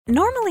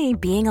Normally,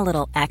 being a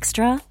little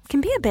extra can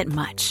be a bit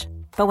much,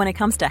 but when it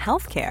comes to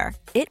healthcare,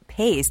 it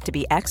pays to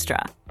be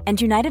extra. And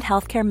United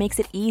Healthcare makes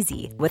it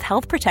easy with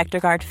Health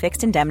Protector Guard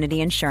fixed indemnity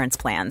insurance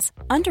plans.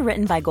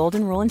 Underwritten by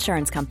Golden Rule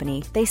Insurance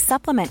Company, they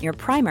supplement your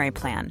primary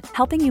plan,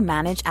 helping you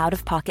manage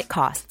out-of-pocket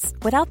costs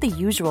without the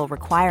usual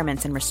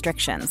requirements and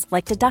restrictions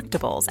like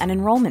deductibles and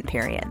enrollment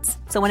periods.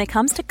 So when it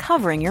comes to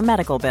covering your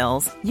medical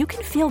bills, you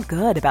can feel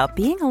good about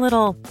being a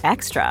little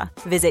extra.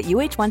 Visit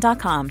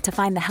uh1.com to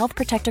find the Health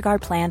Protector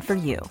Guard plan for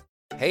you.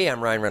 Hey,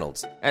 I'm Ryan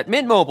Reynolds. At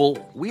Mint Mobile,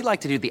 we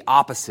like to do the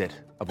opposite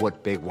of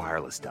what Big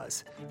Wireless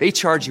does. They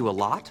charge you a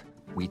lot,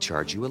 we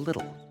charge you a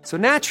little. So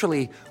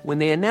naturally, when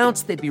they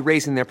announced they'd be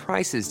raising their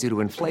prices due to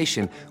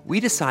inflation,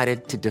 we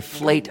decided to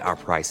deflate our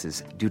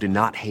prices due to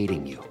not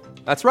hating you.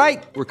 That's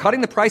right. We're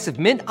cutting the price of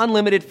Mint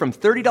Unlimited from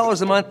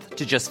 $30 a month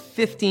to just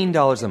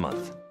 $15 a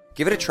month.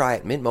 Give it a try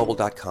at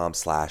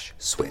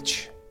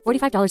mintmobile.com/switch.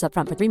 $45 up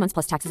front for 3 months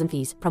plus taxes and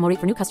fees. Promo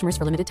rate for new customers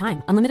for limited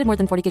time. Unlimited more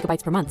than 40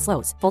 gigabytes per month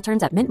slows. Full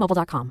terms at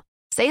mintmobile.com.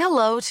 Say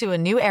hello to a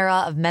new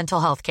era of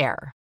mental health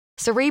care.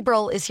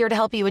 Cerebral is here to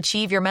help you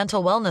achieve your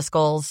mental wellness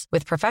goals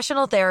with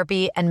professional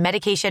therapy and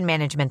medication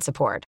management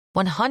support.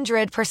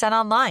 100%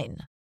 online.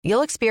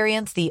 You'll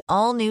experience the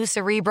all-new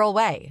Cerebral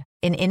Way,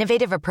 an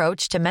innovative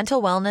approach to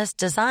mental wellness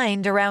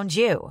designed around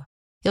you.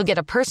 You'll get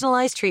a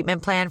personalized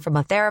treatment plan from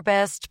a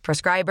therapist,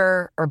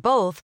 prescriber, or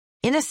both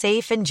in a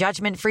safe and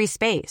judgment-free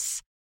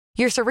space.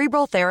 Your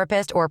Cerebral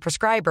therapist or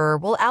prescriber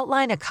will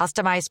outline a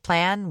customized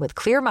plan with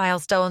clear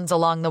milestones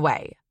along the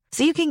way,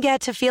 so you can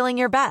get to feeling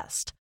your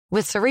best.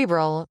 With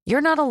Cerebral,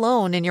 you're not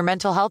alone in your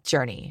mental health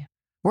journey.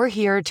 We're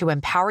here to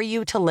empower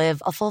you to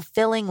live a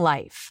fulfilling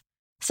life.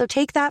 So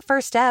take that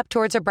first step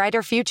towards a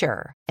brighter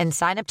future and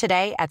sign up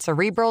today at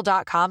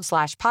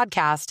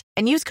Cerebral.com/podcast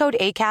and use code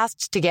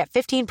ACAST to get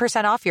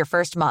 15% off your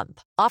first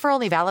month. Offer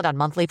only valid on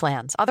monthly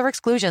plans. Other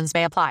exclusions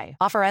may apply.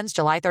 Offer ends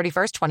July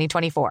 31st,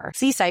 2024.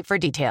 See site for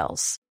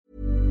details.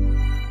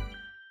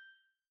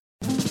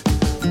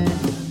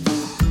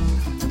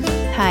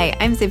 Hi,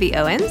 I'm Zibby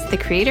Owens, the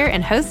creator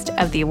and host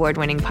of the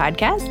award-winning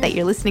podcast that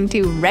you're listening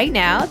to right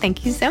now.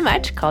 Thank you so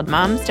much, called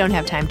Moms Don't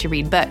Have Time to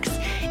Read Books.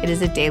 It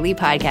is a daily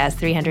podcast,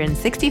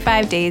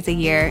 365 days a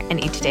year,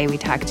 and each day we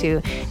talk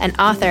to an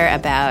author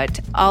about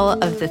all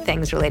of the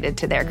things related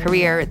to their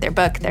career, their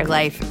book, their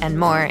life, and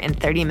more in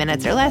 30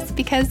 minutes or less,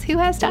 because who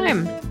has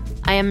time?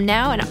 I am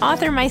now an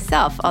author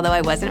myself, although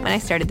I wasn't when I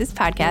started this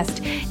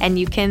podcast, and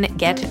you can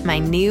get my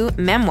new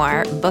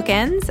memoir,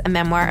 Bookends, a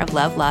memoir of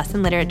love, loss,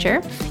 and literature,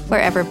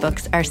 wherever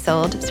books are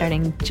sold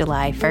starting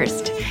July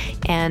 1st,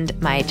 and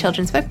my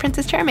children's book,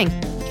 Princess Charming.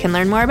 You can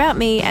learn more about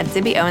me at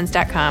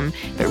zibbyowens.com,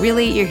 but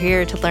really you're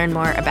here to learn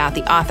more about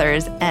the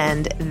authors,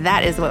 and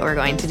that is what we're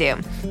going to do.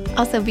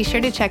 Also, be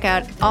sure to check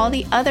out all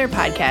the other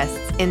podcasts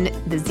in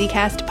the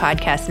Zcast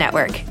Podcast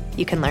Network.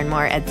 You can learn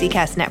more at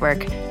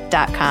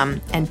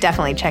zcastnetwork.com and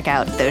definitely check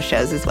out those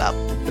shows as well.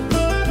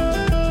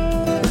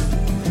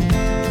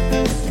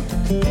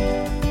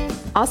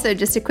 Also,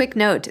 just a quick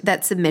note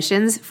that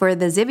submissions for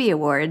the Zibby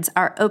Awards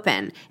are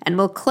open and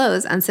will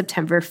close on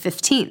September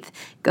 15th.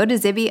 Go to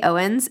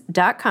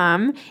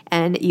zibbyowens.com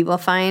and you will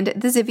find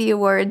the Zibby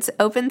Awards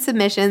open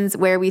submissions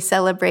where we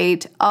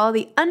celebrate all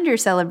the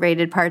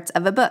under-celebrated parts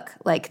of a book,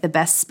 like the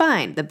best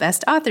spine, the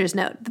best author's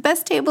note, the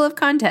best table of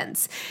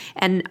contents.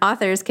 And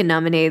authors can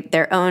nominate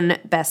their own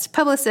best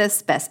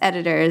publicists, best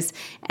editors,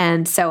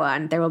 and so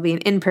on. There will be an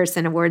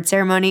in-person award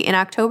ceremony in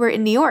October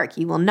in New York.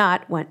 You will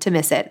not want to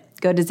miss it.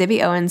 Go to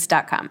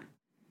zibbyowens.com.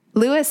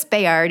 Louis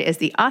Bayard is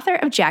the author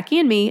of Jackie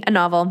and Me, a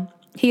novel.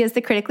 He is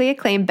the critically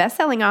acclaimed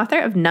best-selling author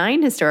of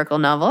 9 historical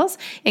novels,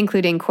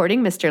 including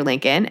Courting Mr.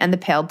 Lincoln and The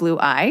Pale Blue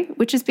Eye,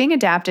 which is being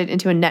adapted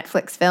into a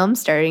Netflix film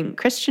starring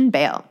Christian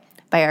Bale.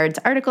 Bayard's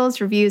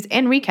articles, reviews,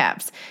 and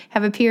recaps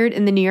have appeared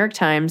in the New York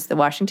Times, the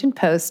Washington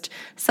Post,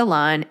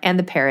 Salon, and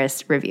the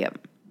Paris Review.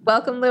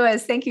 Welcome,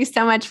 Louis. Thank you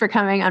so much for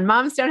coming on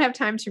Moms Don't Have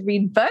Time to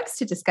Read Books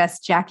to discuss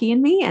Jackie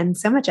and Me and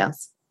so much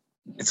else.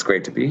 It's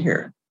great to be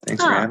here.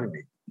 Thanks for having me.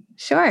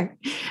 Sure.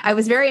 I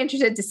was very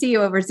interested to see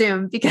you over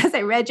Zoom because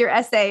I read your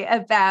essay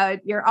about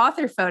your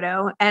author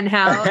photo and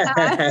how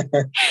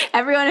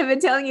everyone had been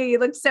telling you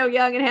looked so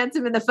young and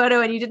handsome in the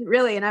photo and you didn't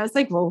really. And I was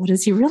like, well, what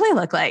does he really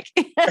look like?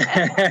 You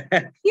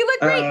look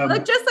great. You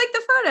look just like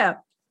the photo.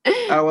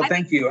 Oh, well,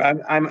 thank you.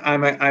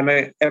 I'm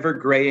a ever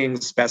graying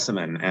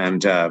specimen.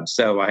 And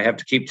so I have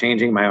to keep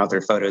changing my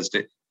author photos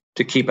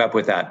to keep up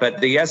with that.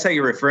 But the essay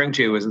you're referring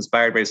to was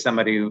inspired by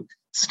somebody who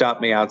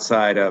stopped me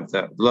outside of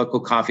the local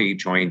coffee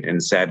joint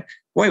and said,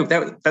 "Wait,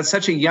 that's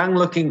such a young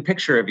looking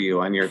picture of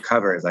you on your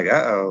cover." It's like,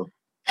 uh-oh,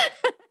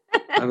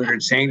 I'm going to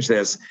change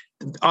this.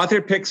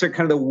 Author pics are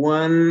kind of the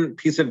one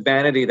piece of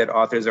vanity that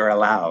authors are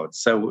allowed.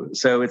 So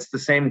it's the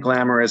same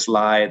glamorous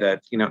lie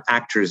that,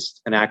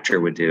 an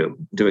actor would do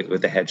it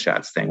with the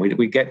headshots thing.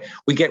 We get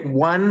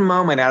one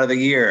moment out of the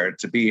year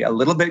to be a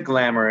little bit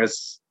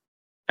glamorous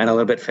and a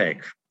little bit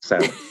fake. So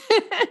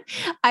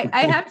I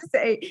have to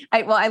say,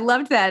 I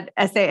loved that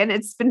essay. And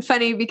it's been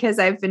funny because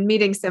I've been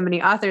meeting so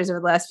many authors over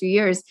the last few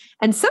years.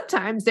 And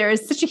sometimes there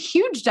is such a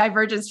huge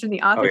divergence from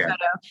the author photo,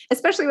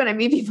 especially when I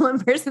meet people in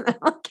person. I'm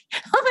like,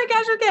 oh my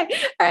gosh, okay.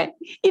 All right.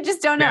 You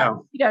just don't know.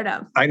 No. You don't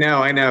know.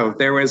 I know.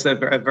 There was a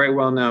very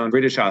well-known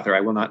British author.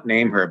 I will not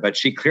name her, but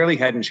she clearly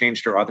hadn't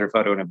changed her author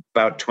photo in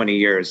about 20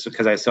 years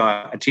because I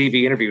saw a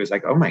TV interview. It was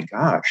like, oh my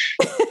gosh,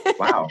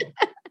 wow.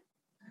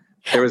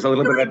 There was a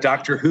little bit of a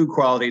Doctor Who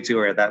quality to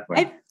her at that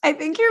point. I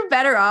think you're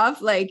better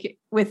off like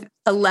with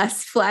a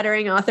less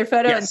flattering author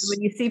photo. Yes. And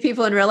when you see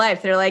people in real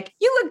life, they're like,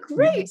 you look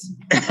great.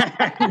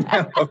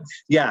 No.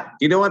 Yeah.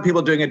 You don't want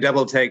people doing a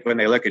double take when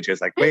they look at you.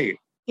 It's like, wait.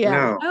 Yeah.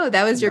 No. Oh,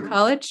 that was your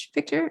college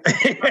picture?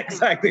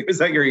 Exactly. Was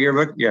that your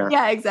yearbook? Yeah.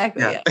 Yeah,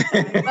 exactly. Yeah.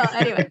 Well,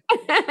 anyway.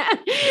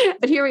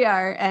 But here we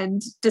are.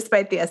 And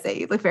despite the essay,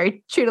 you look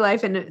very true to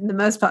life in the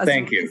most positive.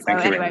 Thank you. So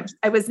Thank you anyway,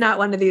 I was not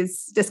one of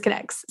these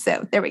disconnects.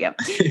 So there we go.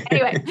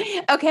 Anyway.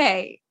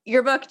 Okay.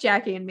 Your book,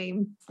 Jackie and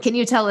Me. Can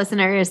you tell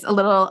listeners a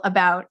little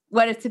about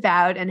what it's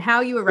about and how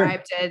you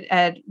arrived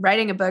at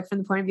writing a book from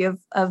the point of view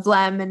of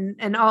Lem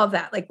and all of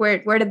that? Like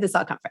where did this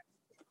all come from?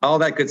 All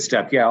that good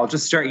stuff. Yeah, I'll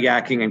just start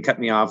yakking and cut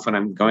me off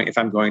if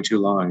I'm going too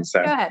long.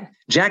 So, go ahead.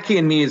 Jackie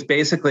and Me is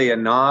basically a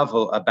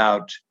novel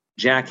about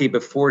Jackie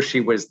before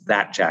she was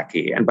that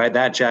Jackie. And by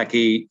that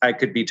Jackie, I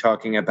could be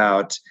talking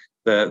about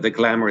the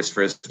glamorous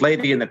first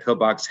lady in the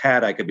pillbox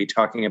hat. I could be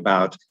talking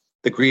about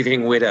the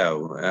grieving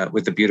widow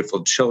with the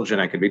beautiful children.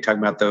 I could be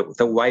talking about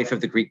the wife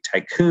of the Greek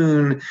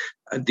tycoon,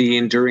 the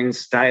enduring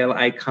style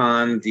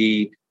icon,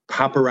 the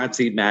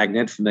paparazzi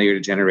magnet familiar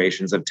to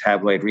generations of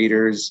tabloid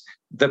readers,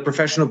 the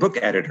professional book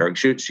editor.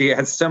 She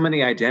had so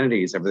many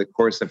identities over the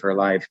course of her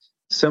life,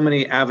 so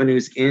many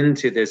avenues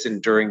into this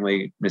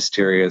enduringly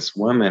mysterious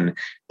woman.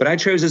 But I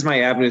chose as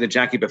my avenue the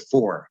Jackie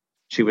before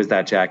she was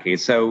that Jackie.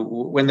 So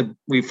when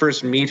we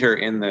first meet her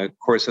in the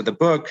course of the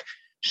book,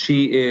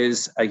 she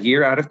is a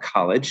year out of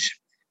college,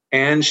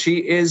 and she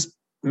is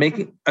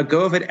making a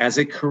go of it as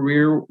a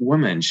career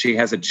woman. She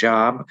has a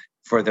job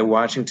for the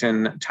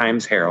Washington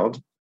Times-Herald,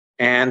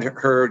 and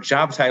her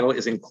job title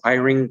is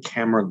Inquiring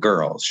Camera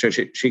Girl. So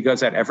she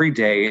goes out every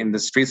day in the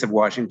streets of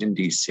Washington,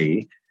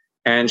 D.C.,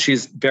 and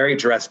she's very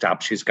dressed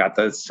up. She's got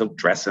the silk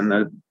dress and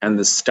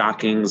the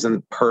stockings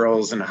and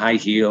pearls and high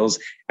heels,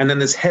 and then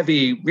this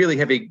really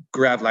heavy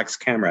Gravlax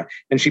camera.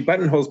 And she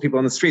buttonholes people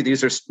on the street.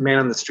 These are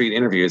man-on-the-street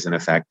interviews, in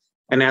effect,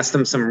 and asks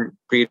them some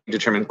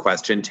predetermined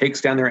question,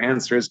 takes down their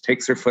answers,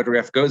 takes their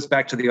photograph, goes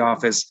back to the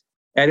office,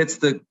 edits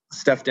the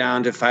stuff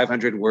down to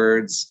 500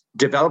 words,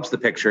 develops the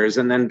pictures,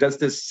 and then does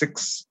this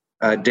 6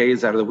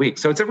 days out of the week.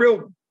 So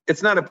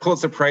it's not a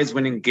Pulitzer Prize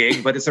winning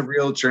gig, but it's a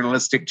real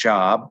journalistic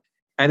job.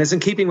 And it's in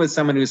keeping with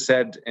someone who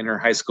said in her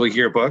high school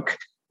yearbook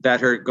that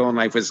her goal in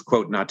life was,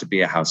 quote, not to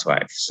be a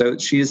housewife. So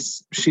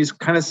she's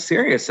kind of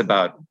serious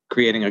about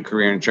creating a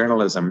career in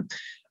journalism.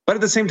 But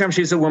at the same time,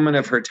 she's a woman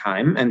of her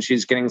time, and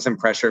she's getting some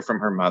pressure from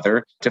her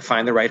mother to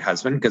find the right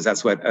husband, because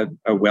that's what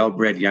a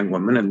well-bred young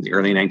woman in the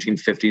early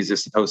 1950s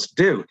is supposed to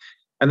do.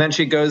 And then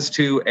she goes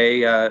to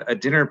a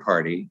dinner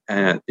party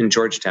in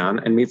Georgetown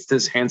and meets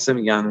this handsome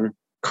young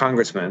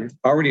congressman,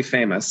 already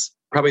famous,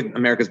 probably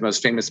America's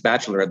most famous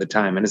bachelor at the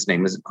time. And his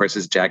name is, of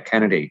course, Jack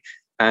Kennedy.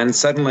 And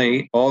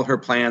suddenly all her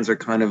plans are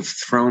kind of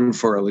thrown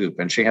for a loop,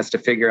 and she has to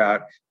figure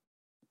out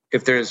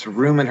if there's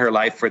room in her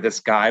life for this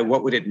guy,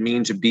 what would it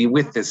mean to be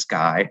with this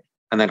guy,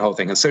 and that whole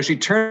thing. And so she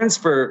turns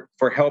for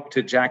help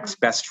to Jack's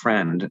best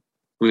friend,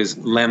 who is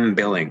Lem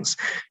Billings.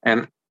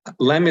 And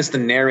Lem is the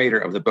narrator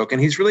of the book, and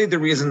he's really the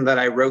reason that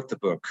I wrote the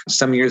book.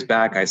 Some years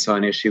back, I saw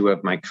an issue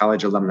of my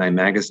college alumni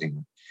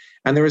magazine,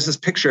 and there was this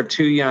picture of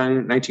 2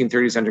 young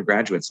 1930s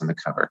undergraduates on the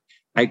cover.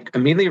 I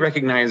immediately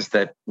recognized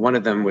that one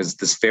of them was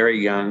this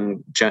very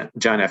young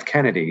John F.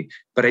 Kennedy,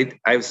 but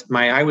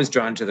my eye was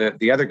drawn to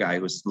the other guy,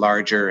 who was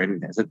larger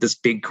and has this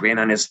big grin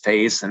on his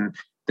face and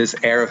this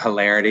air of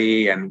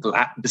hilarity and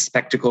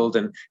bespectacled.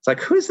 And it's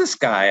like, who's this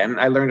guy? And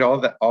I learned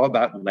all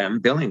about Lem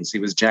Billings. He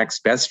was Jack's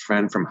best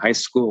friend from high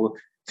school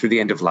through the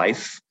end of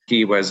life.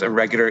 He was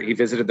he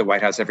visited the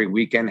White House every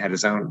weekend, had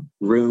his own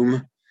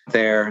room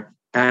there.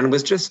 And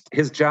was just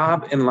his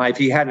job in life.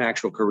 He had an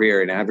actual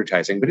career in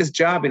advertising, but his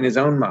job in his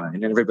own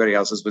mind and everybody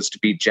else's was to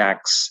be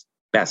Jack's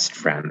best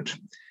friend.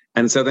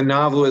 And so the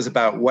novel is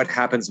about what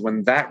happens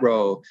when that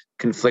role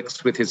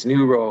conflicts with his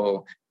new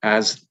role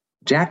as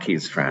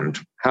Jackie's friend.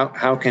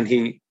 How can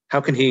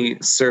he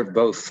serve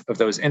both of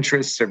those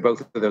interests, serve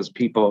both of those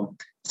people,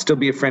 still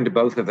be a friend to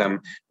both of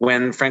them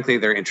when, frankly,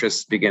 their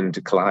interests begin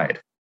to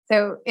collide?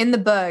 So in the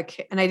book,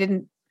 and I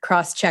didn't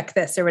cross-check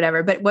this or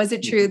whatever, but was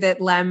it true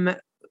that Lem,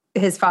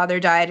 his father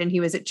died and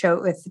he was at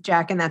Choate with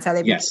Jack, and that's how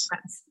they became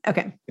friends?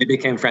 Okay. They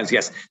became friends,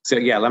 yes. So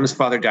yeah, Lem's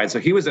father died. So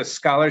he was a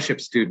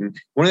scholarship student.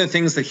 One of the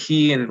things that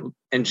he and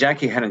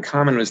Jackie had in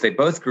common was they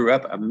both grew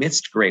up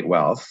amidst great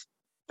wealth.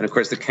 And of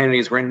course, the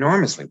Kennedys were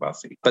enormously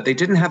wealthy, but they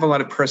didn't have a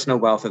lot of personal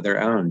wealth of their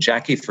own.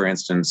 Jackie, for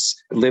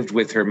instance, lived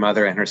with her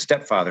mother and her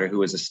stepfather, who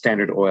was a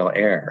Standard Oil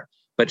heir.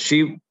 but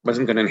she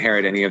wasn't going to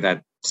inherit any of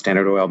that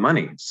Standard Oil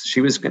money. She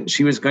was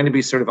going to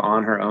be sort of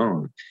on her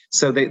own.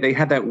 So they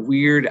had that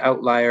weird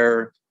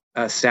outlier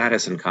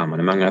status in common,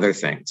 among other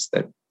things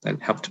that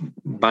helped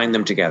bind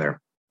them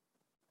together.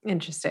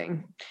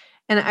 Interesting.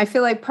 And I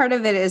feel like part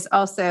of it is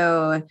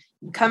also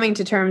coming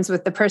to terms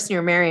with the person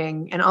you're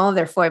marrying and all of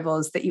their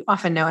foibles that you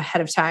often know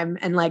ahead of time.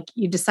 And like,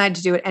 you decide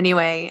to do it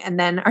anyway. And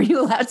then are you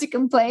allowed to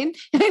complain?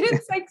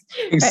 It's like,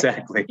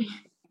 Exactly.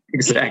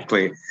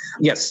 Exactly.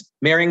 Yes.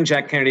 Marrying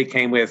Jack Kennedy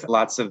came with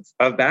lots of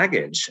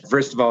baggage.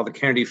 First of all, the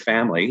Kennedy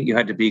family, you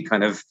had to be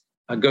kind of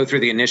go through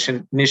the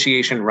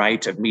initiation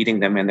rite of meeting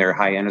them in their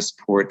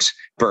Hyannisport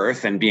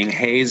birth and being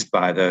hazed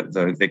by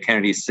the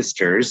Kennedy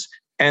sisters.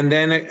 And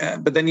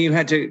then, but then you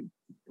had to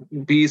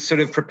be sort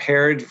of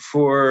prepared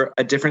for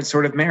a different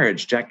sort of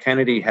marriage. Jack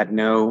Kennedy had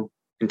no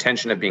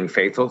intention of being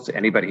faithful to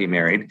anybody he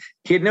married.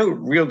 He had no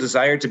real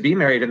desire to be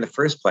married in the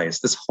first place.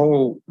 This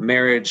whole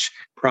marriage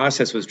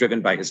process was driven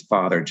by his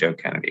father, Joe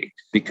Kennedy,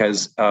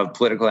 because of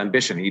political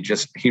ambition.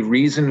 He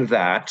reasoned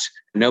that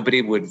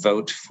nobody would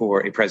vote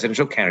for a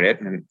presidential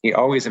candidate. And he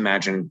always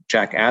imagined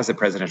Jack as a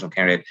presidential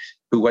candidate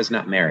who was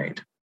not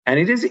married. And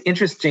it is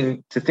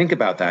interesting to think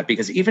about that,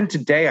 because even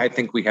today, I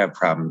think we'd have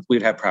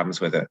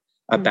problems with a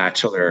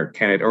bachelor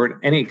candidate or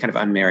any kind of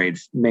unmarried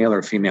male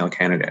or female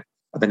candidate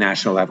at the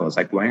national level. It's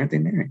like, why aren't they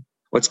married?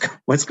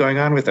 What's going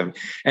on with them?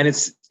 And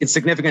it's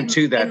significant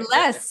too that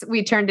unless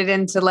we turned it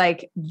into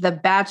like The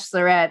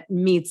Bachelorette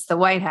meets the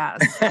White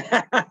House,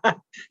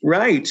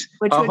 right?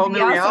 Which a would whole be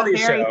new also reality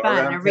very show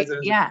fun.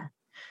 Yeah,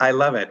 I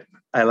love it.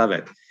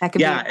 That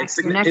could it's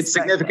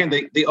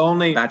significant. The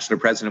only bachelor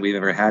president we've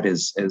ever had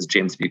is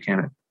James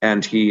Buchanan,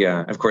 and he,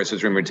 of course,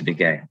 was rumored to be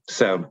gay.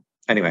 So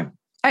anyway.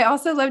 I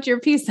also loved your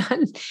piece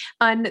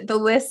on the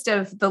list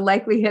of the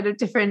likelihood of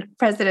different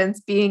presidents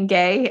being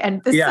gay and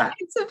the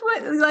signs of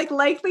what, like,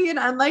 likely and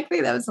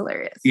unlikely. That was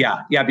hilarious.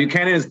 Yeah.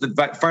 Buchanan is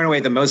far and away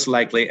the most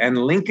likely, and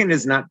Lincoln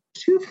is not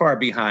too far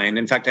behind.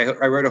 In fact, I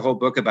wrote a whole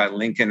book about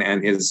Lincoln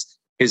and his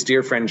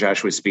dear friend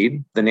Joshua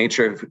Speed. The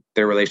nature of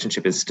their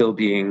relationship is still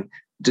being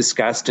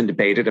discussed and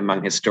debated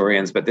among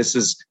historians, but this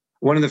is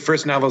one of the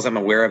first novels I'm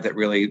aware of that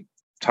really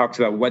talks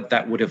about what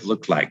that would have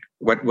looked like,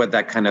 what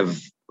that kind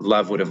of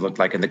love would have looked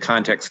like in the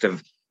context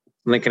of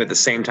Lincoln at the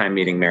same time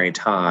meeting Mary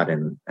Todd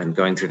and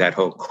going through that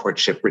whole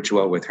courtship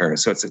ritual with her.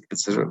 So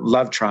it's a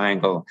love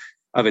triangle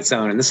of its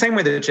own. In the same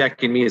way that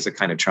Jackie and Me is a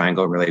kind of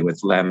triangle really with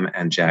Lem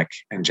and Jack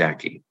and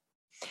Jackie.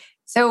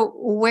 So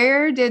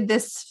where did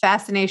this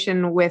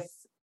fascination with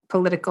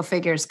political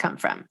figures come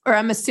from? Or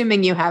I'm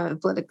assuming you have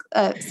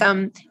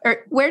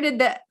where did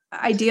the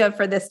idea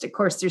for this to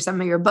course through some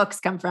of your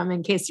books come from,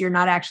 in case you're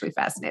not actually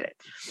fascinated?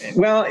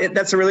 Well,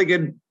 that's a really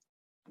good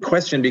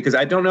question, because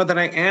I don't know that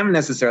I am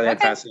necessarily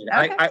fascinated.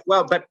 Okay.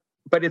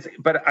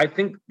 But I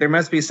think there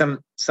must be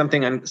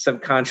something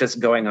subconscious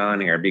going on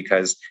here,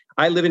 because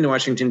I live in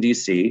Washington,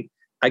 D.C.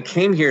 I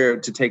came here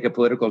to take a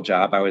political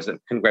job. I was a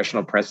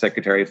congressional press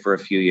secretary for a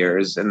few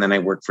years, and then I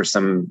worked for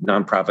some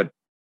nonprofit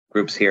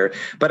groups here.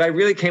 But I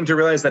really came to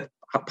realize that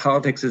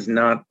politics is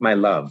not my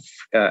love,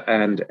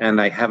 and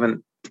I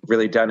haven't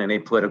really done any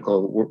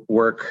political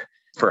work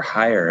for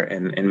hire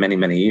in many,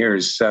 many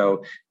years.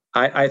 So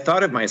I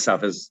thought of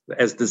myself as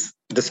this,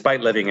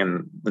 despite living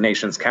in the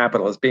nation's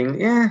capital, as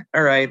being,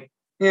 all right,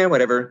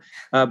 whatever.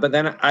 But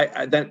then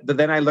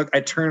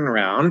I turn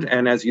around,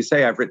 and as you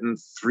say, I've written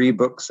 3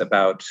 books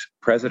about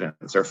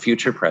presidents or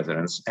future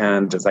presidents,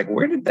 and it's like,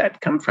 where did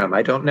that come from?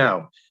 I don't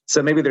know.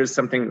 So maybe there's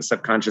something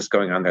subconscious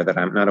going on there that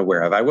I'm not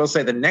aware of. I will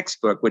say the next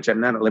book, which I'm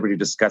not at liberty to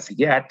discuss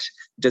yet,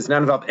 does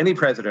not involve any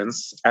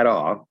presidents at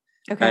all.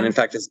 Okay. And in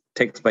fact, it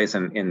takes place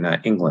in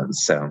England.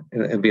 So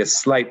it'll be a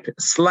slight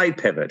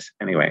pivot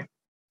anyway.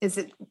 Is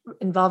it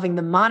involving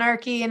the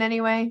monarchy in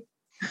any way?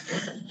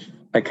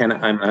 I'm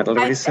not at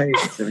liberty to say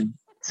it,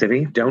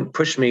 Zibby. Don't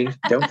push me.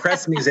 Don't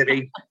press me,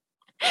 Zibby.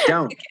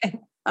 Don't. Okay.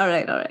 All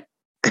right.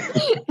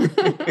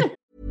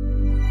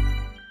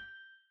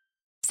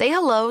 Say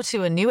hello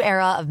to a new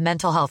era of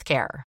mental health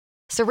care.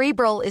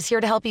 Cerebral is here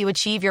to help you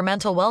achieve your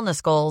mental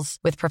wellness goals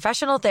with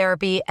professional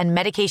therapy and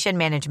medication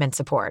management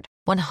support.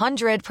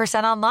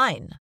 100%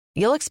 online.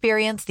 You'll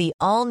experience the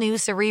all-new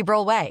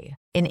Cerebral Way,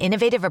 an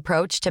innovative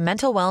approach to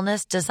mental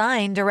wellness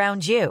designed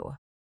around you.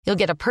 You'll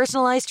get a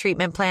personalized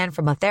treatment plan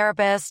from a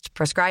therapist,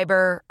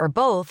 prescriber, or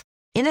both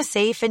in a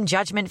safe and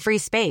judgment-free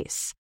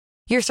space.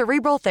 Your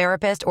Cerebral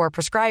therapist or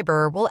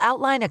prescriber will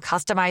outline a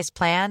customized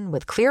plan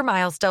with clear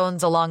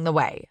milestones along the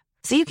way,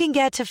 so you can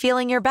get to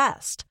feeling your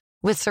best.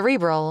 With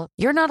Cerebral,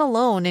 you're not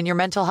alone in your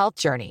mental health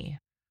journey.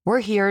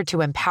 We're here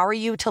to empower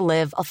you to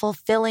live a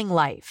fulfilling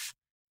life.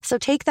 So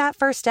take that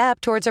first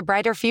step towards a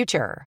brighter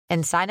future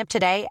and sign up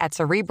today at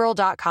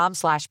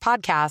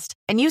Cerebral.com/podcast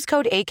and use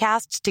code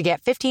ACAST to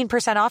get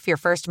 15% off your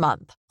first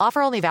month.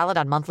 Offer only valid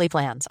on monthly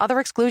plans.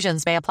 Other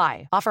exclusions may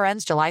apply. Offer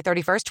ends July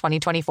 31st,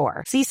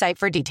 2024. See site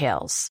for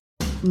details.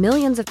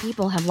 Millions of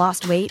people have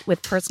lost weight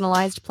with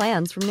personalized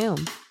plans from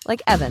Noom.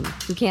 Like Evan,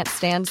 who can't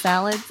stand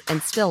salads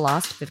and still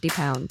lost 50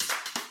 pounds.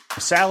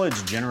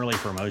 Salads generally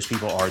for most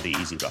people are the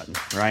easy button,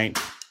 right?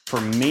 For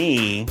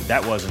me,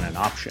 that wasn't an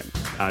option.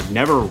 I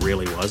never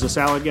really was a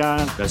salad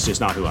guy. That's just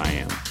not who I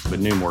am. But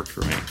Noom worked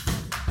for me.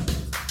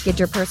 Get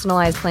your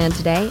personalized plan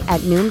today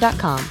at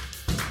Noom.com.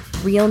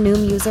 Real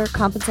Noom user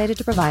compensated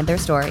to provide their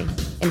story.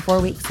 In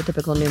 4 weeks, the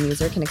typical Noom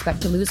user can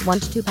expect to lose 1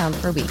 to 2 pounds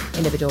per week.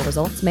 Individual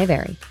results may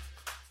vary.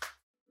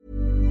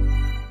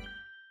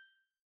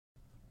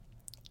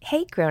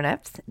 Hey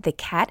grown-ups, the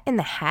Cat in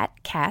the Hat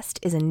cast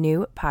is a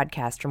new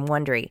podcast from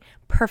Wondery,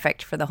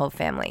 perfect for the whole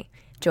family.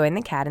 Join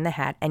the Cat in the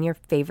Hat and your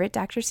favorite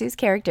Dr. Seuss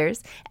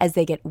characters as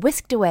they get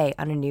whisked away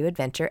on a new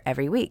adventure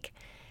every week.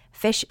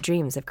 Fish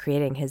dreams of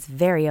creating his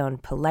very own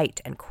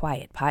polite and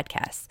quiet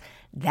podcasts.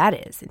 That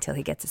is, until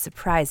he gets a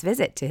surprise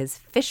visit to his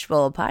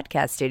Fishbowl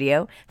podcast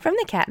studio from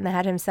the Cat in the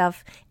Hat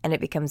himself, and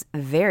it becomes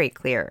very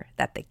clear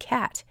that the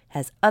cat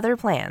has other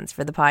plans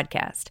for the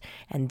podcast,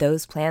 and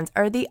those plans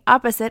are the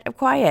opposite of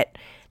quiet.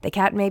 The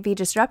cat may be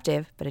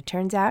disruptive, but it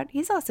turns out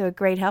he's also a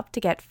great help to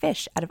get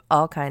Fish out of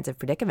all kinds of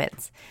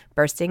predicaments.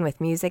 Bursting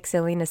with music,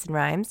 silliness, and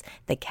rhymes,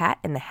 the Cat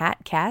in the Hat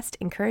cast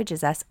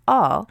encourages us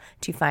all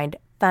to find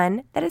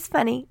fun that is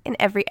funny in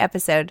every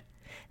episode.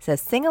 So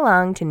sing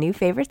along to new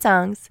favorite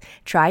songs,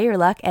 try your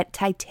luck at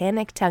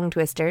Titanic tongue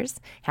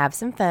twisters, have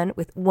some fun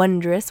with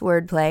wondrous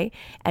wordplay,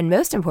 and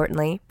most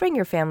importantly, bring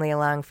your family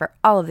along for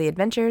all of the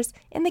adventures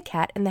in the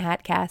Cat in the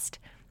Hat cast.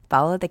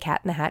 Follow the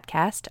Cat in the Hat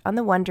cast on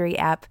the Wondery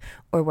app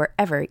or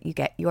wherever you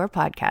get your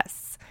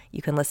podcasts.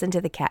 You can listen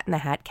to the Cat in the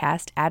Hat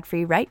cast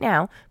ad-free right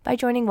now by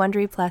joining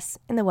Wondery Plus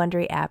in the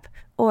Wondery app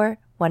or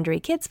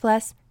Wondery Kids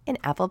Plus in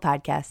Apple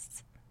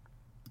Podcasts.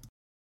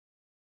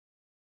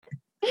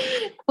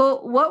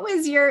 Well, what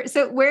was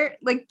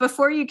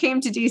before you came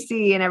to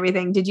DC and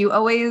everything, did you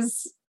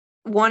always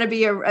want to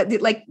be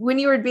when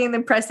you were being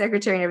the press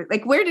secretary and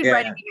everything, where did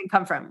writing even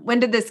come from?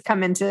 When did this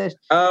come into?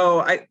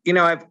 Oh,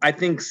 I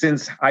think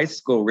since high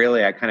school,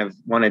 really, I kind of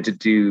wanted to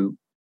do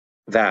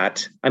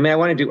that. I mean, I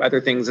want to do other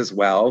things as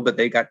well, but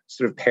they got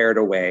sort of pared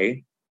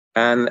away.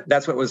 And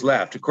that's what was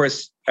left. Of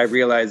course, I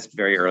realized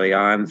very early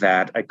on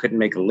that I couldn't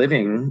make a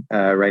living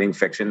writing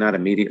fiction, not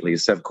immediately.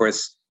 So, of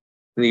course,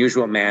 in the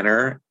usual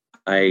manner,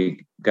 I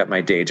got my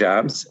day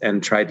jobs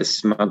and tried to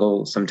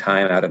smuggle some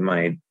time out of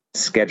my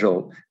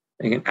schedule,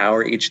 like an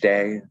hour each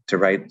day to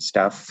write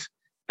stuff.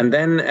 And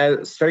then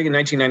starting in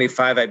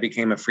 1995, I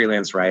became a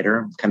freelance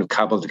writer, kind of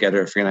cobbled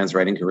together a freelance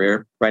writing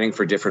career, writing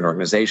for different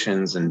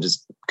organizations and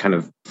just kind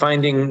of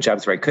finding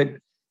jobs where I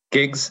could,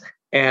 gigs.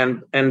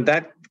 And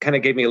that kind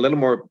of gave me a little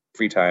more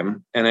free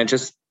time. And I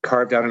just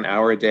carved out an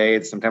hour a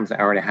day, sometimes an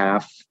hour and a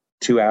half,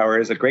 2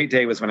 hours. A great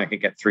day was when I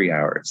could get 3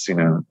 hours,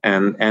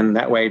 and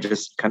that way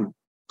just kind of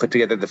put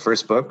together the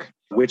first book,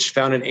 which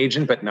found an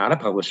agent, but not a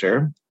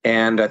publisher.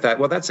 And I thought,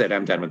 well, that's it.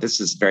 I'm done with this.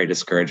 This is very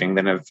discouraging.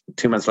 Then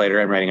 2 months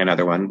later, I'm writing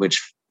another one,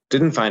 which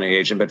didn't find an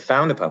agent, but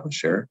found a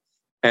publisher.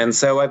 And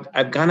so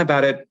I've gone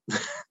about it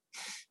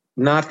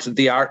not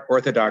the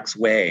orthodox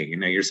way.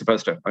 You're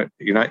supposed to,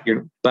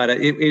 but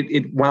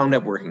it wound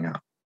up working out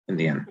in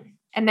the end.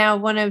 And now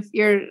one of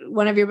your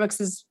books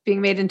is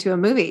being made into a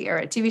movie or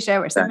a TV show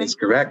or something. That is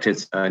correct.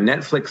 It's a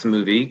Netflix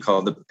movie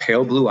called The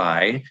Pale Blue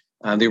Eye.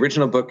 The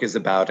original book is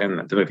about,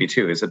 and the movie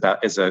too, is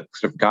a sort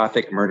of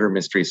Gothic murder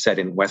mystery set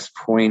in West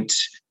Point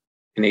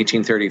in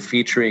 1830,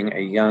 featuring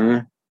a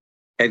young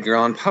Edgar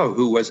Allan Poe,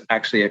 who was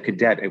actually a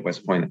cadet at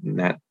West Point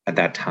at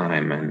that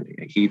time. And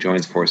he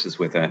joins forces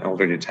with an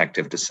older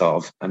detective to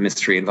solve a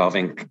mystery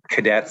involving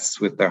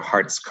cadets with their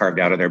hearts carved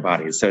out of their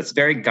bodies. So it's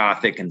very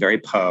Gothic and very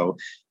Poe.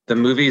 The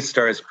movie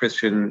stars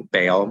Christian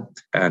Bale,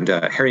 and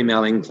Harry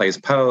Melling plays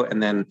Poe,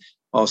 and then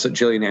also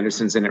Gillian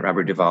Anderson's in it,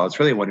 Robert Duvall. It's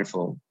really a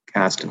wonderful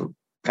cast. In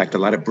fact, a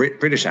lot of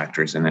British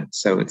actors in it.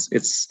 So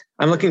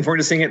I'm looking forward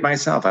to seeing it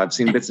myself. I've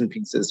seen bits and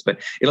pieces,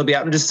 but it'll be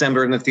out in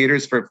December in the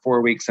theaters for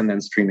 4 weeks and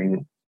then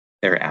streaming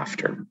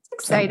thereafter.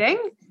 Exciting.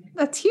 So,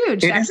 that's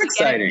huge. It is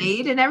exciting. Get it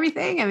made and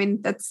everything. I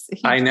mean, that's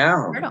huge. I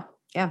know. Hurdle.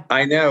 Yeah.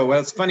 I know. Well,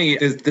 it's funny.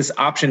 This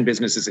option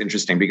business is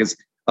interesting because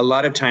a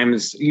lot of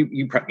times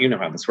you know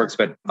how this works,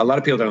 but a lot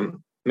of people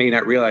may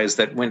not realize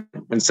that when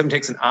someone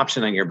takes an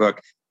option on your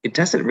book, it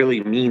doesn't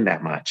really mean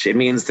that much. It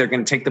means they're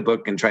going to take the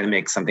book and try to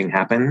make something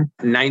happen.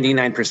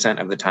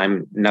 99% of the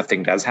time,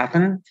 nothing does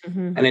happen.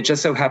 Mm-hmm. And it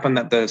just so happened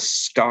that the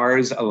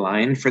stars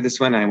aligned for this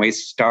one. And I say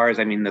stars,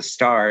 I mean the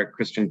star,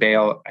 Christian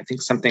Bale, I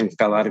think something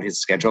fell out of his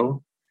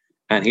schedule.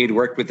 And he'd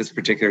worked with this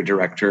particular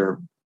director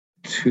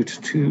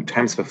two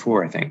times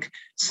before, I think.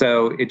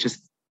 So it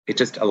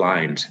just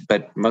aligned.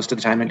 But most of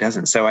the time it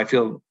doesn't. So I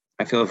feel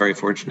very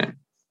fortunate.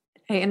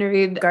 I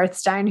interviewed Garth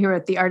Stein, who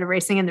wrote The Art of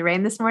Racing in the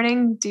Rain this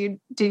morning. Do you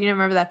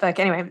remember that book?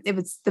 Anyway,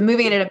 the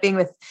movie ended up being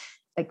with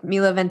like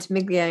Milo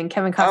Ventimiglia and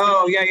Kevin Costner.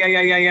 Oh,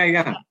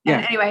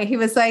 yeah. Anyway, he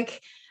was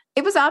like,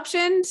 it was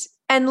optioned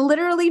And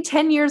literally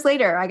 10 years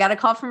later, I got a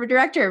call from a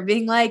director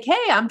being like, hey,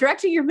 I'm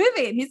directing your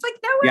movie. And he's like,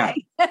 no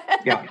way.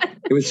 Yeah.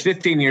 It was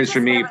 15 years for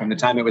me from the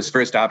time it was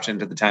first optioned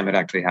to the time it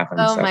actually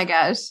happened. Oh my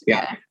gosh.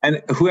 Yeah.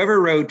 And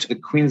whoever wrote The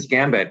Queen's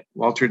Gambit,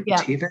 Walter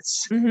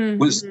Tevis,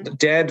 was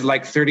dead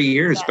like 30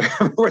 years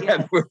before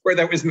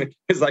that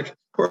was like,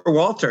 poor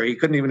Walter, he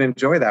couldn't even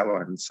enjoy that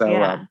one.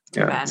 So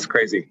it's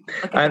crazy.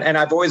 And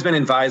I've always been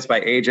advised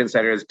by agents,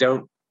 editors,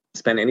 don't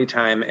spend any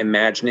time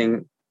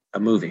imagining a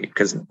movie,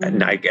 because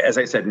as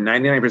I said,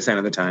 99%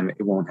 of the time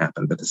it won't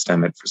happen, but this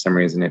time for some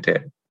reason it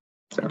did.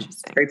 So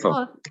grateful.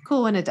 Well,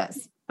 cool when it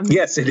does.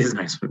 Yes, it is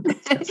nice.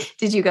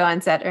 Did you go on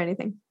set or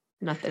anything?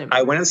 Not that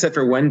I went on set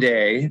for one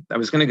day. I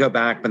was going to go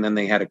back, but then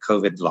they had a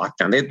COVID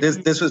lockdown.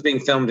 This was being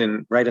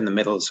filmed right in the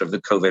middle of sort of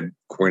the COVID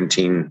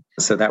quarantine.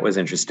 So that was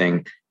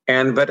interesting.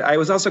 But I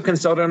was also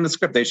consulted on the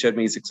script. They showed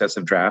me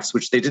successive drafts,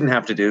 which they didn't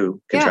have to do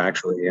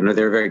contractually. And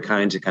they were very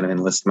kind to kind of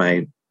enlist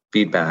my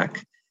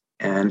feedback.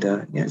 And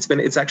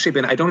it's actually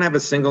been, I don't have a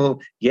single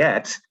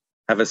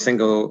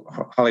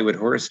Hollywood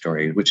horror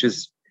story, which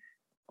is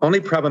only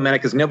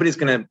problematic because nobody's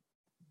going to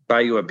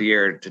buy you a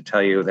beer to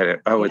tell you that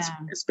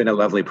it's been a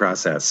lovely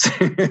process.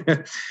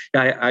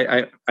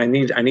 I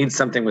need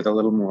something with a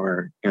little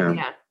more.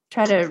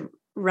 Try to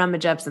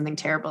rummage up something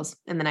terrible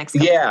in the next.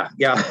 Let's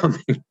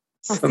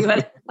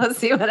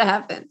see what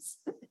happens.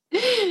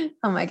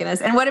 Oh my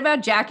goodness. And what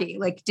about Jackie?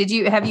 Like,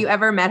 have you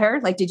ever met her?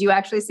 Like, did you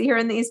actually see her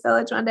in the East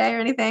Village one day or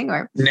anything?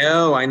 Or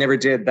no, I never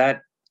did.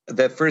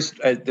 The first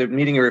the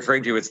meeting you're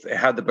referring to is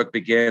how the book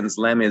begins.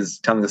 Lem is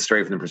telling the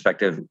story from the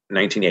perspective of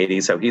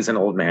 1980, so he's an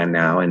old man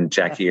now, and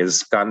Jackie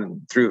has gone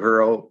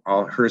through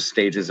all her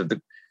stages of the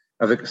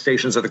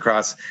Stations of the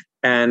Cross,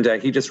 and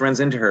he just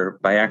runs into her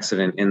by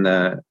accident in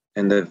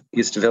the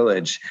East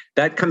Village.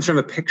 That comes from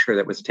a picture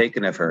that was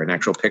taken of her, an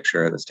actual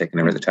picture that's taken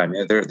of her at the time.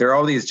 There are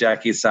all these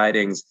Jackie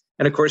sightings,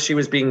 and of course she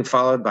was being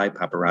followed by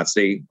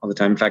paparazzi all the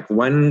time. In fact,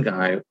 one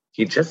guy,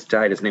 he just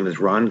died. His name was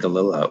Ron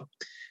Galillo.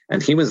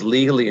 And he was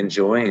legally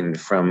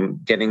enjoined from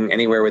getting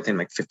anywhere within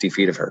like 50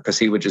 feet of her because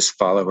he would just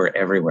follow her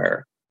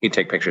everywhere. He'd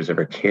take pictures of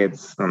her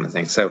kids on the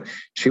thing. So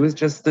she was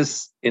just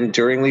this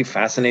enduringly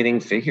fascinating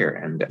figure.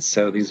 And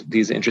so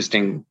these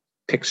interesting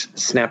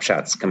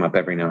snapshots come up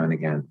every now and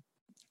again.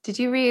 Did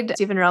you read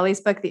Stephen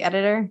Rowley's book, The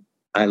Editor?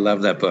 I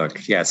love that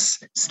book.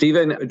 Yes.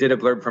 Stephen did a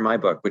blurb for my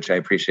book, which I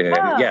appreciated.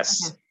 Oh,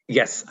 yes. okay.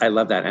 Yes, I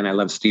love that. And I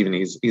love Stephen.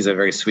 He's a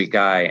very sweet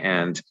guy.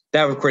 And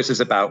that, of course, is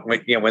about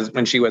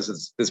when she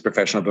was this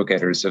professional book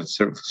editor, so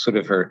sort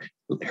of her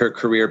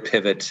career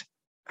pivot.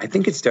 I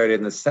think it started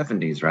in the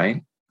 70s,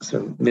 right?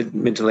 So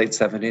mid to late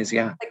 70s.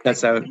 Yeah.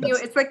 That's how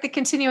it's like the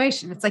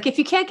continuation. It's like, if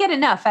you can't get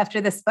enough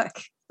after this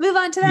book, move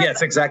on to that.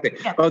 Yes, exactly.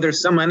 Yeah. Oh,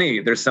 there's so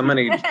many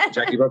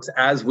Jackie books,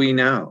 as we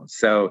know.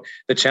 So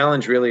the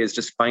challenge really is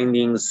just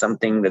finding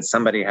something that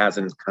somebody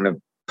hasn't kind of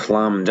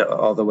plumbed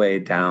all the way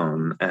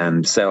down.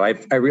 And so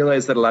I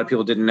realized that a lot of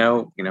people didn't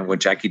know,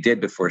 what Jackie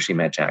did before she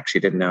met Jack. She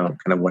didn't know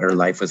kind of what her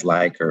life was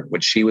like or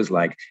what she was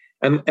like.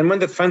 And one of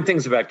the fun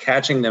things about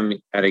catching them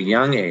at a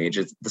young age,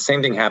 is the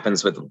same thing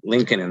happens with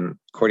Lincoln and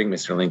Courting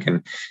Mr.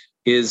 Lincoln,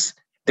 is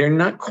they're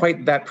not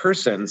quite that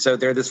person. So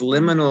they're this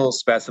liminal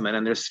specimen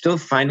and they're still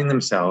finding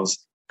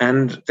themselves,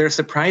 and they're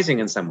surprising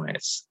in some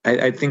ways.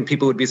 I think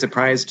people would be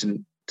surprised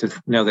to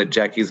know that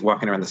Jackie's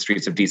walking around the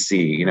streets of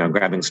DC,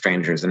 grabbing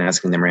strangers and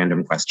asking them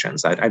random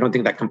questions. I don't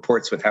think that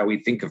comports with how we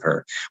think of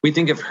her. We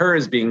think of her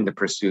as being the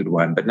pursued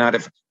one, but not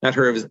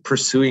her as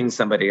pursuing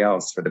somebody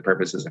else for the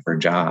purposes of her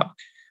job.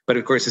 But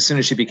of course, as soon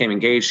as she became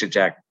engaged to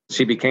Jack,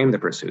 she became the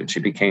pursued. She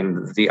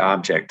became the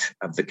object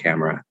of the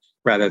camera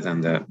rather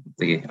than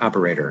the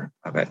operator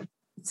of it.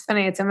 It's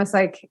funny. It's almost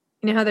like,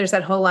 how there's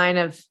that whole line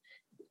of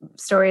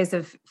stories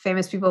of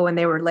famous people when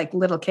they were like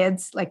little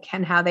kids, like,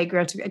 and how they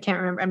grew up to, I can't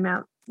remember. I'm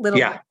not little,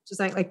 just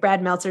like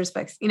Brad Meltzer's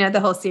books, the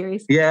whole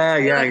series. Yeah.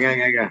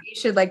 You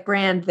should like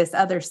brand this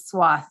other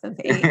swath of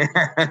age,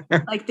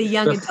 like the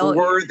young adult.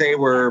 Before they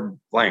were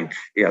blank.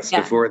 Yes.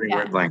 Before they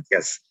were blank.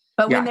 Yes.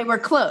 But when they were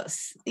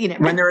close,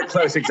 When they were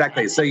close,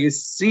 exactly. So you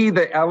see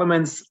the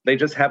elements, they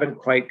just haven't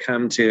quite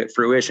come to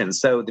fruition.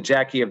 So the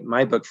Jackie of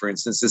my book, for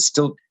instance, is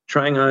still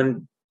trying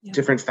on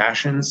different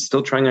fashions,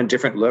 still trying on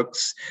different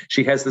looks.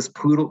 She has this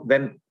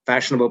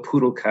fashionable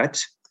poodle cut,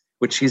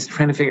 which she's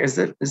trying to figure, is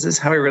this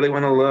how I really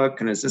want to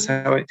look? And is this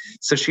how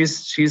so she's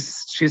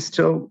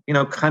still,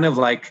 kind of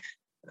like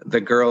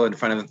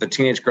the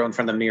teenage girl in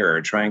front of the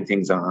mirror, trying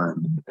things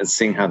on and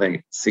seeing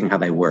how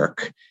they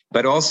work,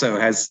 but also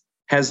has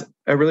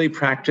a really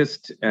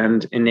practiced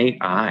and innate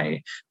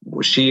eye.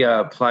 She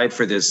applied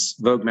for this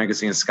Vogue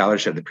magazine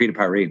scholarship, the Prix de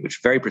Paris, which is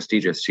very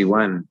prestigious. She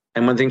won.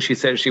 And one thing she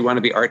said, she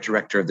wanted to be art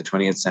director of the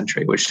 20th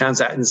century, which sounds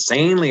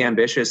insanely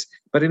ambitious,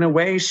 but in a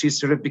way she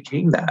sort of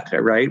became that,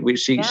 right?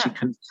 She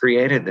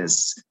created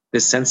this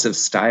sense of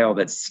style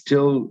that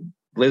still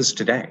lives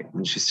today.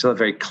 And she's still a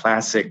very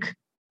classic,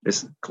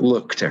 this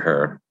look to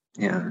her.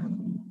 Yeah.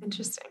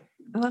 Interesting.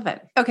 I love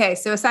it. Okay.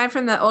 So aside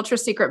from the ultra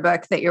secret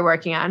book that you're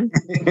working on,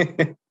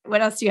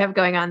 what else do you have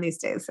going on these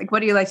days? Like, what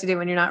do you like to do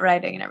when you're not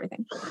writing and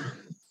everything?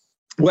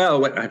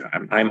 Well,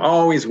 I'm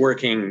always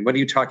working. What are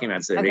you talking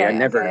about, Zibby?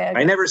 Okay,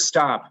 I never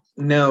stop.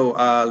 No,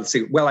 let's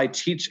see. Well, I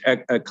teach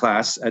a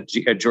class at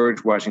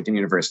George Washington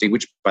University,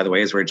 which, by the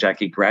way, is where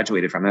Jackie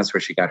graduated from. That's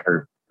where she got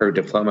her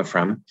diploma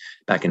from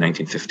back in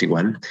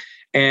 1951.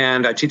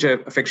 And I teach a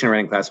fiction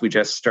writing class. We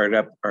just started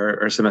up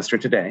our semester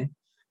today.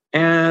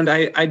 And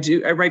I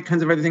write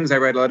kinds of other things. I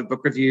write a lot of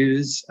book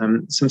reviews,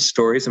 some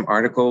stories, some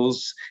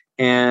articles.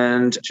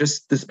 And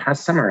just this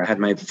past summer, I had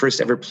my first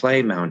ever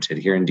play mounted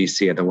here in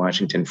DC at the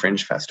Washington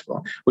Fringe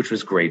Festival, which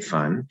was great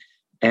fun.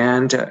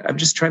 And I'm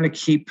just trying to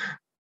keep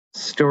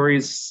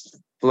stories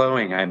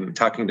flowing. I'm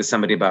talking to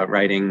somebody about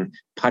writing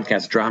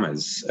podcast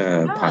dramas,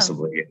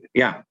 possibly.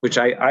 Yeah, which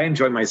I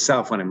enjoy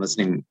myself when I'm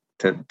listening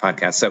to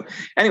podcasts. So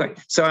anyway,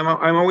 so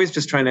I'm always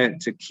just trying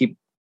to keep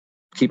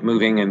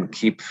moving and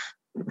keep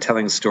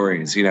telling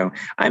stories. You know,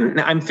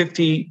 I'm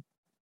 50.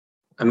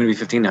 I'm going to be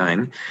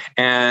 59.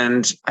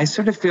 And I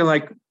sort of feel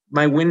like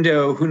my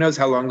window, who knows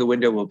how long the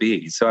window will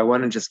be. So I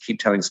want to just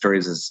keep telling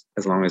stories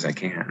as long as I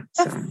can.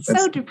 That's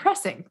so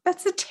depressing.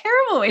 That's a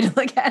terrible way to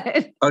look at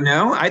it. Oh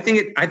no, I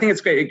think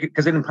it's great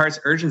because it imparts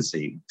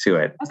urgency to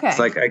it. Okay. It's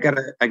like I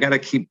gotta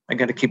keep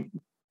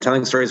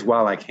telling stories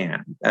while I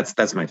can.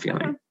 That's my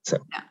feeling. So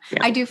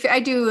yeah. I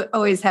do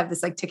always have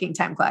this like ticking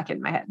time clock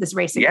in my head, this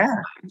racing. Yeah.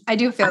 Time. I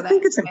do feel that. I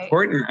think it's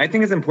important. I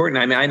think it's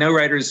important. I mean, I know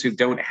writers who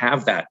don't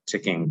have that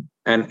ticking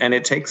and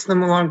it takes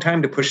them a long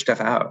time to push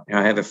stuff out. You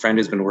know, I have a friend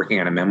who's been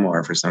working on a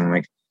memoir for something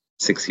like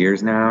 6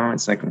 years now.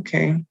 It's like,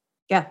 okay.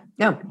 Yeah.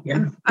 No.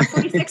 Yeah. I'm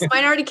 46.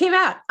 Mine already came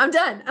out. I'm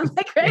done. I'm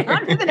like right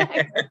on to the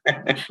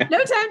next. No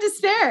time to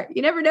spare.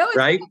 You never know.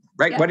 Right.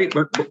 Yeah.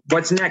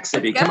 What's next,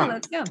 Zibby? Come on.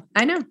 Let's go.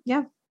 I know.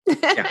 Yeah.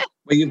 Yeah.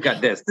 Well, you've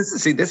got this.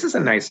 This is a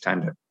nice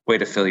way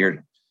to fill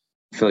your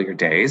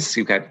days.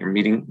 You've got your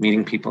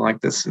meeting people like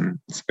this, and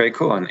it's very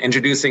cool. And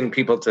introducing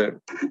people to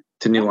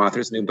new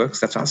authors, new books.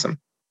 That's awesome.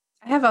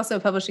 I have also a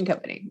publishing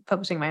company,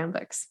 publishing my own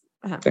books.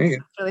 There you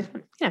go. It's really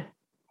fun. Yeah.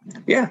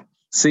 Yeah.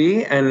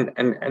 See, and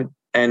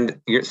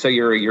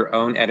you're your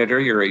own editor.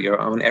 You're your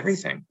own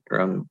everything.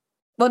 Your own.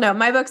 Well, no,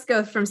 my books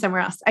go from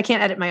somewhere else. I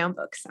can't edit my own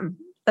books.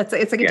 It's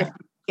like a different.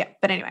 Yeah.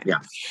 But anyway. Yeah.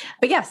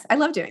 But yes, I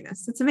love doing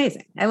this. It's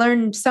amazing. I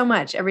learn so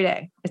much every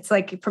day. It's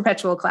like a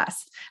perpetual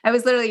class. I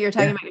was literally, you're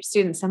talking about your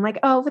students. I'm like,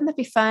 oh, wouldn't that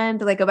be fun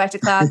to like go back to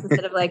class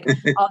instead of like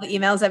all the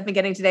emails I've been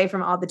getting today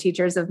from all the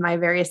teachers of my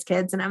various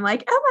kids. And I'm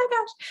like, oh my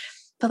gosh.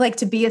 But like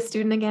to be a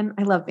student again,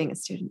 I love being a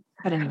student.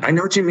 But anyway. I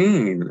know what you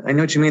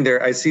mean.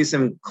 There, I see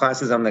some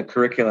classes on the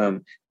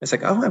curriculum. It's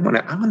like, oh, I want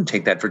to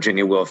take that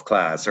Virginia Woolf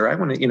class, or I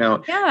want to,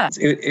 yeah.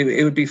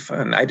 It would be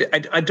fun. I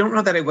don't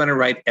know that I want to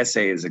write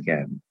essays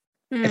again.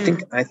 I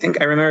think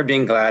I remember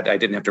being glad I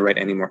didn't have to write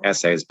any more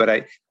essays, but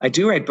I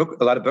do write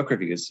a lot of book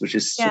reviews, which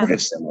is sort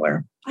of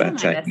similar.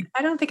 But I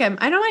don't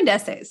mind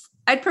essays.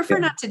 I'd prefer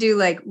not to do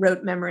like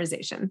rote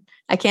memorization.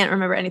 I can't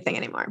remember anything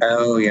anymore.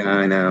 Oh yeah,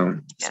 I know.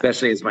 Yeah.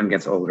 Especially as one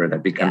gets older,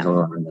 that becomes a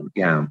little.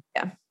 Yeah.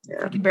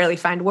 I can barely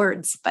find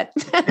words, but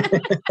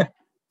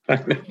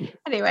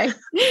anyway.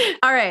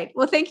 All right.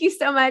 Well, thank you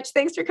so much.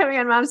 Thanks for coming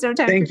on Moms Don't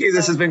Have Time. Thank you.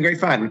 This has been great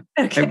fun.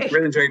 Okay. I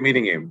really enjoyed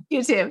meeting you.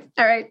 You too.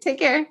 All right. Take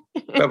care.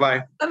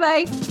 Bye-bye.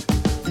 Bye-bye.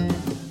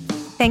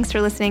 Thanks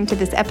for listening to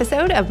this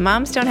episode of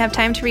Moms Don't Have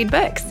Time to Read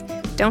Books.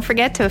 Don't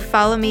forget to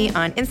follow me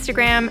on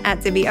Instagram at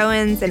Zibby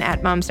Owens and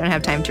at Moms Don't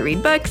Have Time to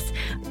Read Books.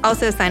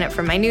 Also sign up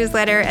for my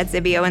newsletter at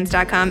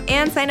zibbyowens.com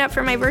and sign up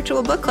for my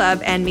virtual book club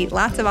and meet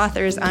lots of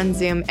authors on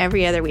Zoom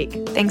every other week.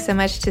 Thanks so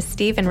much to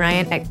Steve and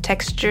Ryan at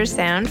Texture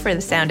Sound for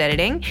the sound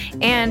editing.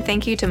 And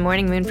thank you to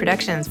Morning Moon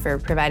Productions for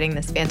providing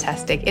this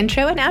fantastic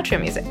intro and outro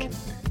music.